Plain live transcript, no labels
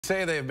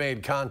say they've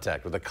made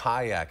contact with a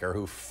kayaker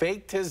who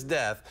faked his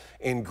death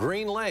in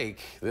Green Lake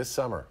this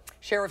summer.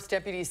 Sheriff's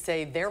deputies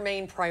say their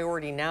main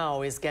priority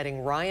now is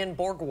getting Ryan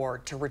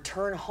Borgward to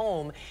return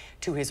home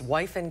to his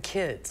wife and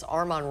kids.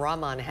 Arman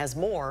Rahman has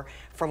more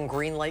from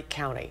Green Lake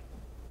County.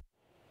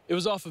 It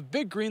was off of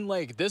Big Green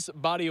Lake, this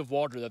body of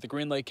water, that the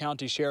Green Lake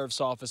County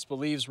Sheriff's Office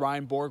believes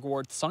Ryan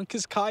Borgward sunk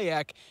his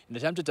kayak and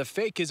attempted to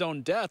fake his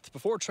own death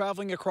before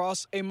traveling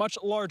across a much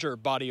larger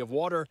body of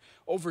water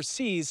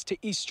overseas to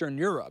Eastern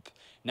Europe.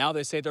 Now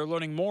they say they're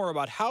learning more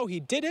about how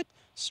he did it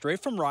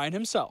straight from Ryan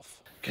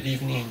himself. Good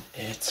evening,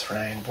 it's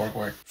Ryan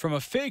Borgward. From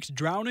a faked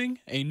drowning,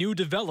 a new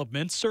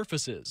development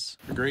surfaces.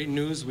 The great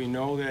news, we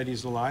know that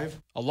he's alive.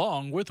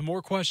 Along with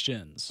more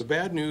questions. The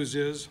bad news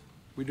is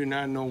we do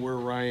not know where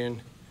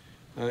Ryan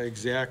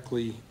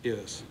exactly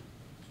is.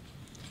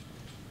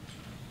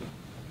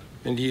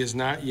 And he has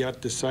not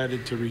yet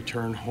decided to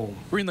return home.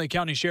 Green Lake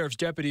County Sheriff's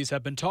deputies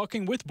have been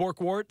talking with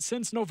Borgward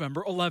since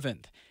November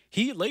 11th.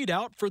 He laid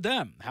out for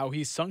them how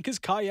he sunk his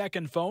kayak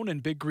and phone in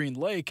Big Green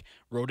Lake,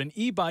 rode an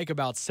e-bike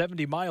about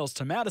 70 miles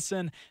to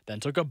Madison,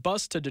 then took a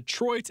bus to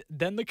Detroit,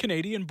 then the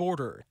Canadian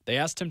border. They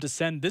asked him to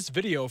send this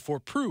video for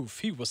proof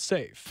he was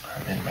safe.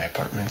 I'm in my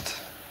apartment.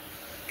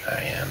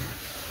 I am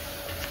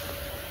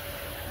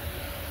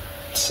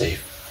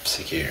safe,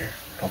 secure,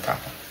 no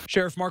problem.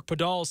 Sheriff Mark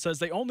Podal says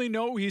they only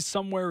know he's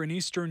somewhere in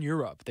Eastern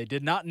Europe. They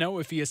did not know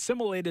if he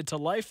assimilated to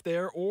life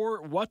there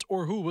or what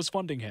or who was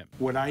funding him.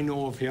 What I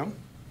know of him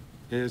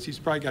is he's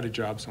probably got a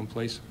job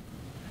someplace.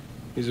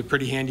 He's a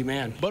pretty handy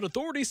man. But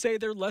authorities say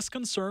they're less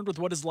concerned with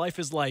what his life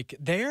is like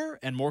there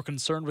and more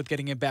concerned with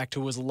getting him back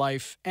to his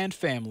life and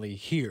family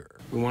here.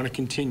 We want to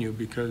continue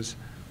because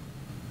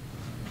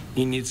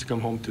he needs to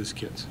come home to his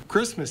kids.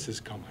 Christmas is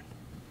coming.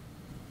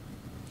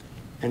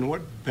 And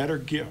what better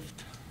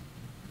gift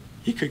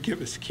he could give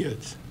his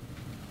kids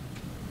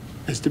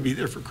is to be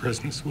there for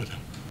Christmas with them.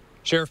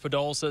 Sheriff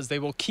Podal says they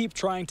will keep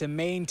trying to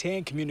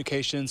maintain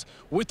communications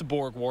with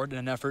Borgward in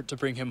an effort to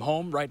bring him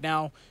home. Right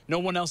now, no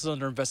one else is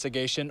under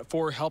investigation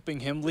for helping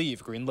him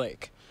leave Green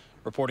Lake.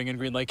 Reporting in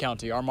Green Lake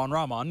County, Arman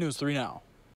Rahman, News 3 Now.